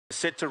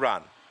set to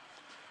run.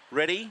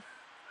 Ready?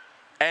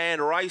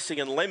 And racing,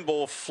 and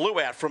Lembaugh flew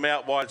out from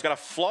out wide. It's going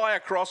to fly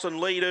across and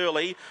lead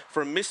early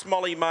from Miss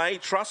Molly May.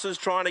 Trusses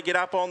trying to get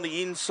up on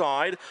the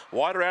inside.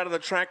 Wider out of the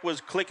track was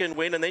Click and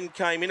Win, and then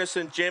came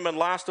Innocent Gem, and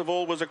last of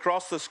all was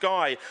Across the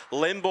Sky.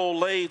 Lembaugh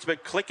leads,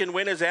 but Click and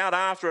Win is out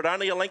after it,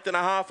 only a length and a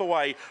half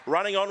away.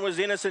 Running on was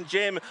Innocent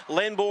Gem.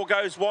 Lembaugh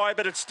goes wide,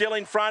 but it's still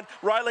in front.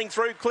 Railing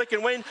through Click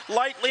and Win.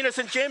 Late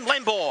Innocent Gem,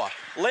 Lembaugh.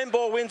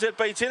 Lembaugh wins it,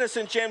 beats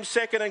Innocent Gem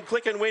second, and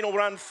Click and Win will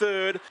run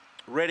third.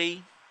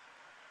 Ready?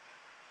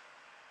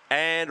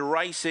 And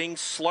racing,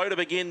 slow to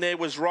begin there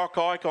was Rock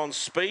Icon.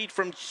 Speed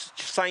from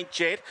St.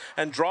 Jet,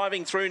 and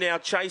driving through now,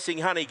 Chasing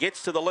Honey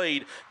gets to the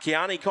lead.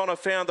 Kiani Connor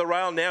found the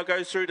rail, now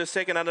goes through to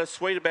second under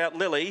Sweet About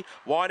Lily.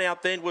 Wide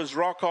out then was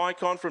Rock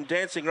Icon from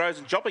Dancing Rose,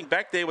 and dropping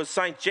back there was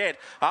St. Jet.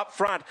 Up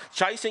front,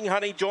 Chasing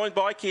Honey joined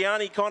by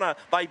Kiani Connor.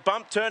 They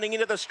bump turning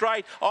into the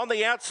straight. On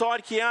the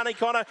outside, Kiani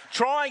Connor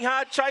trying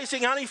hard.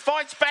 Chasing Honey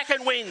fights back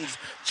and wins.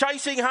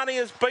 Chasing Honey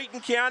has beaten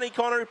Kiani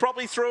Connor, who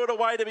probably threw it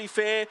away, to be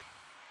fair.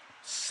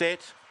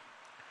 Set.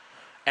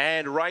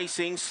 And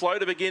racing, slow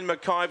to begin,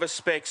 McIver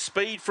Spec.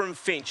 Speed from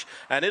Finch,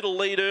 and it'll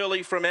lead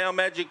early from Our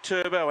Magic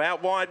Turbo.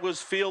 Out wide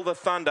was Feel the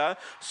Thunder.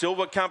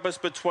 Silver Compass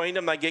between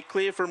them. They get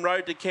clear from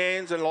Road to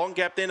Cairns, and long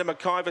gap then to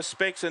McIver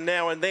Specs, and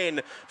now and then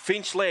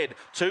Finch led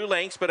 2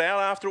 lengths, but out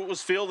after it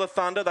was Feel the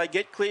Thunder. They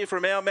get clear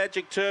from Our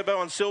Magic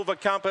Turbo and Silver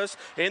Compass.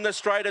 In the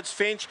straight, it's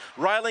Finch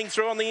railing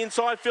through on the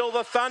inside. Feel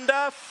the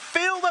Thunder.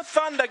 Feel the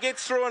Thunder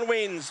gets through and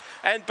wins,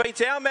 and beats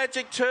Our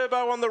Magic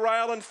Turbo on the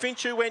rail, and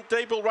Finch, who went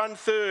deep, will run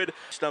third.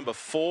 Number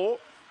 4.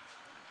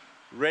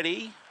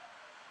 Ready?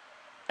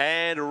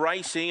 And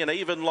racing, an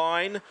even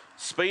line.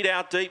 Speed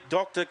out deep,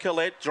 Dr.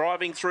 Colette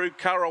driving through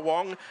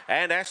Currawong,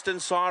 and Aston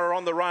Sire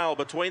on the rail.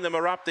 Between them,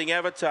 Erupting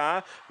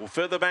Avatar. Well,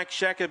 further back,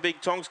 Shaka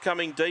Big Tongs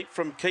coming deep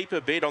from Keeper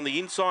Bed. On the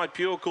inside,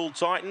 Pure Cool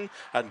Titan,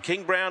 and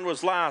King Brown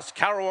was last.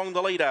 Currawong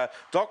the leader.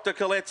 Dr.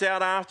 Colette's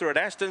out after it.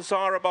 Aston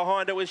Sire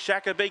behind it with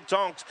Shaka Big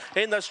Tongs.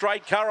 In the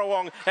straight,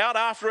 Currawong out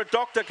after it,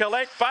 Dr.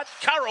 Colette, but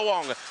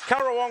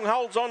Currawong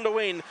holds on to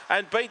win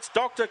and beats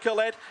Dr.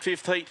 Colette.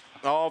 5th heat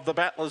of the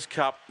Battlers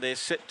Cup. They're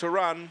set to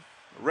run.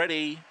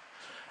 Ready?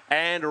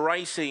 And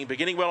racing,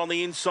 beginning well on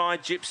the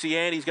inside, Gypsy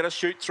Andy's going to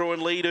shoot through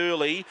and lead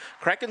early.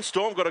 Kraken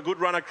Storm got a good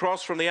run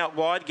across from the out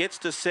wide, gets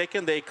to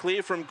second. They're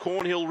clear from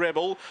Cornhill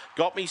Rebel.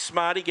 Got Me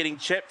Smarty getting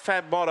Chep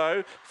Fab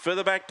Motto.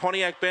 Further back,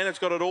 Pontiac Bennett's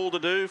got it all to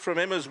do from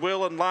Emma's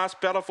Will, and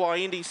last Butterfly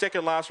Indy,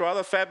 second last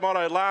rather. Fab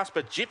Motto last,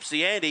 but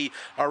Gypsy Andy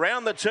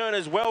around the turn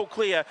is well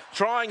clear.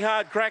 Trying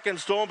hard Kraken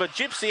Storm, but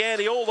Gypsy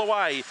Andy all the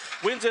way.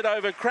 Wins it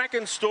over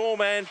Kraken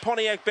Storm, and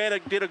Pontiac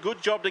Bennett did a good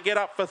job to get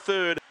up for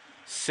third.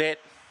 Set.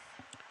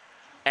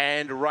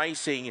 And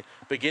racing,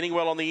 beginning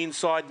well on the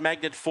inside,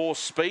 Magnet Force.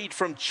 Speed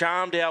from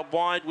Charmed out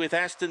wide with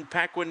Aston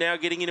Paquin now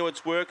getting into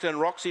its work, and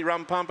Roxy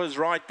Rum Pumpers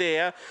right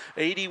there.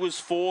 Edie was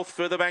 4th,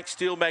 further back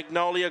still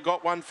Magnolia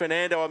got one.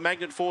 Fernando, and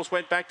Magnet Force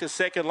went back to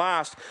second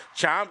last.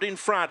 Charmed in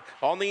front,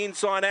 on the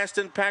inside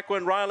Aston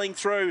Paquin railing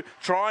through.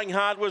 Trying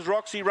hard was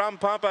Roxy Rum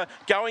Pumper,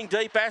 going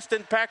deep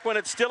Aston Paquin,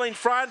 it's still in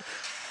front.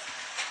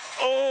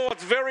 Oh,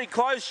 it's very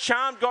close.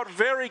 Charmed got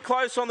very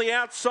close on the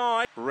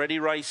outside. Ready,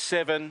 race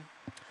 7.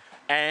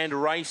 And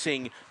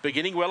racing,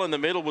 beginning well in the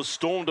middle was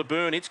Storm to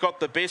Burn. It's got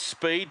the best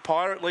speed.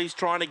 Pirate Lee's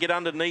trying to get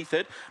underneath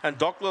it, and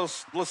Dr.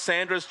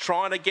 Lysandra's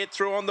trying to get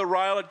through on the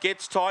rail. It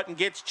gets tight and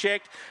gets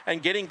checked,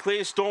 and getting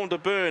clear, Storm to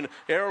Burn.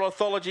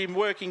 Aerolithology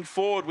working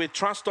forward with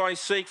Trust I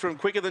Seek from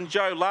Quicker Than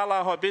Joe.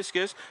 Lala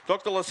Hibiscus.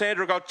 Dr.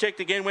 Lysandra got checked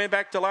again, went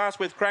back to last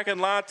with Kraken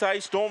Latte.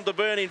 Storm to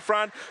Burn in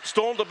front.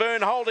 Storm to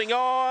Burn holding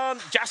on.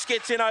 Just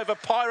gets in over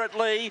Pirate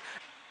Lee.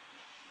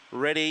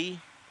 Ready?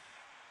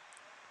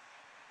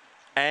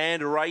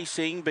 And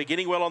racing,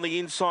 beginning well on the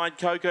inside,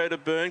 Coco to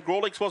Burn.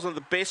 Grawlix wasn't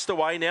the best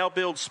away, now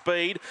builds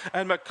speed,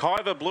 and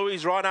McIver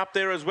Bluey's right up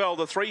there as well.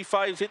 The 3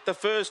 faves hit the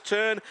first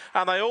turn,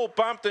 and they all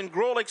bumped, and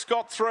Grawlix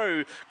got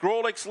through.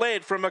 Grawlix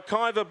led from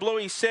McIver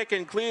Bluey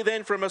second, clear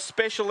then from a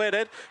special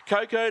edit.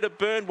 Coco to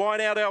Burn, wide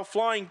out Our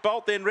Flying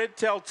Bolt, then Red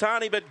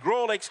Taltani, but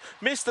Grawlix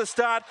missed the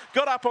start,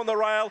 got up on the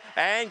rail,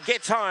 and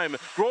gets home.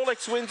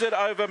 Grawlix wins it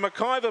over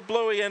McIver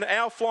Bluey, and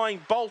Our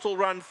Flying Bolt will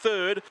run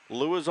third.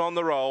 Lures on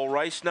the roll,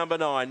 race number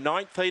 9.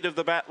 9th heat of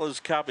the Battlers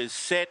Cup is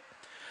set.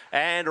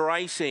 And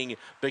racing,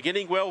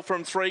 beginning well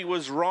from 3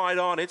 was Ride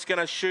On. It's going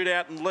to shoot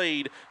out and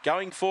lead.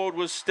 Going forward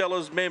was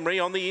Stella's Memory.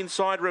 On the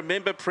inside,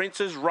 Remember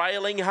Princess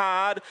railing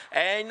hard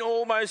and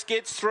almost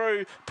gets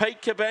through.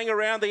 Pete Kabang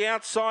around the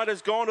outside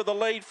has gone to the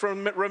lead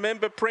from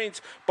Remember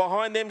Prince.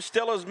 Behind them,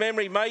 Stella's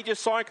Memory. Major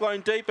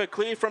Cyclone deeper,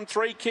 clear from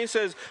 3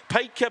 Kisses.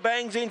 Pete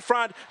Kabang's in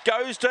front,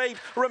 goes deep.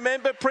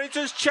 Remember Prince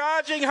is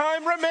charging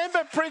home.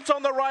 Remember Prince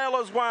on the rail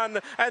has won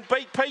and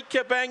beat Pete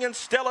Kabang, and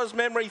Stella's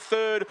Memory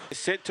third.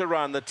 Set to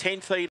run the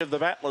 10th heat of the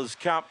Battlers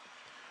Cup.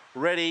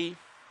 Ready?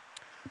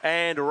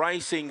 And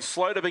racing,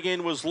 slow to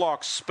begin was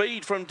Lock.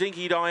 Speed from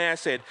Dinky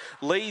Diacid.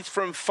 Leads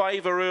from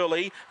Favour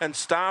early, and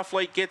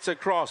Starfleet gets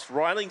across.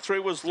 Riling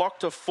through was Lock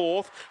to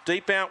fourth.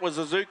 Deep out was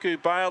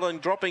Azuku Bale,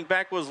 and dropping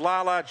back was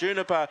Lala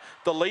Juniper.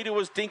 The leader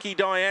was Dinky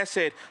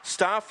Diacid.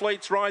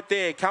 Starfleet's right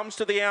there. Comes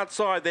to the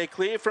outside. They're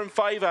clear from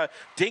Favour.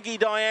 Dinky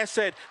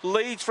Diacid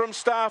leads from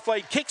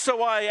Starfleet. Kicks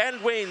away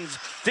and wins.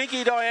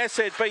 Dinky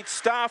Diacid beats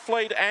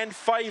Starfleet and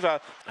Favour.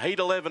 Heat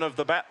 11 of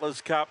the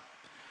Battlers Cup.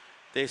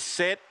 They're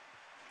set.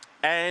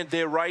 And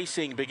they're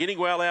racing. Beginning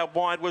well out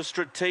wide was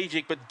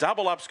Strategic, but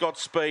Double Up's got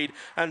speed,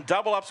 and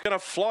Double Up's going to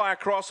fly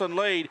across and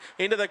lead.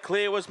 Into the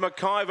clear was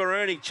McIver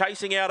Ernie,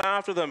 chasing out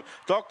after them.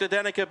 Dr.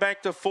 Danica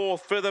back to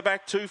fourth. Further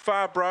back, Too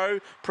Far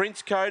Bro.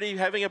 Prince Cody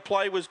having a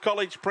play was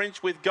College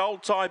Prince with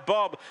Gold Tie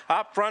Bob.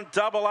 Up front,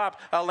 Double Up.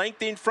 A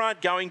length in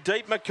front, going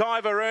deep,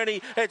 McIver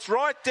Ernie. It's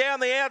right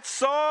down the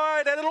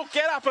outside, and it'll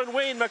get up and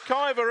win.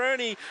 McIver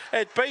Ernie,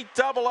 it beat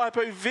Double Up,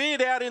 who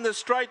veered out in the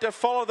straight to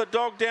follow the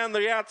dog down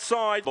the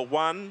outside. The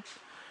one.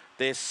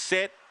 They're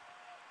set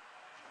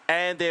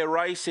and they're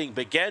racing.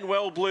 Began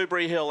well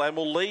Blueberry Hill and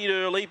will lead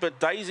early, but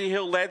Daisy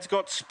Hill Lad's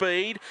got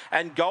speed,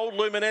 and Gold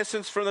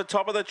Luminescence from the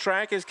top of the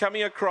track is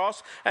coming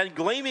across, and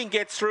Gleaming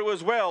gets through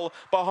as well.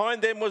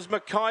 Behind them was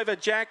McIver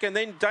Jack, and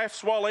then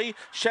Daff's Wally,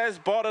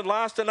 Shaz Bot, and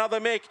last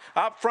another Mick.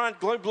 Up front,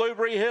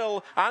 Blueberry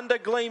Hill under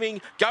Gleaming,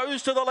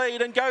 goes to the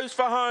lead and goes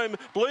for home.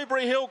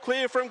 Blueberry Hill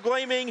clear from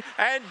Gleaming,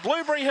 and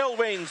Blueberry Hill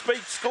wins,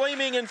 beats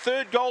Gleaming in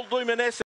third. Gold Luminescence.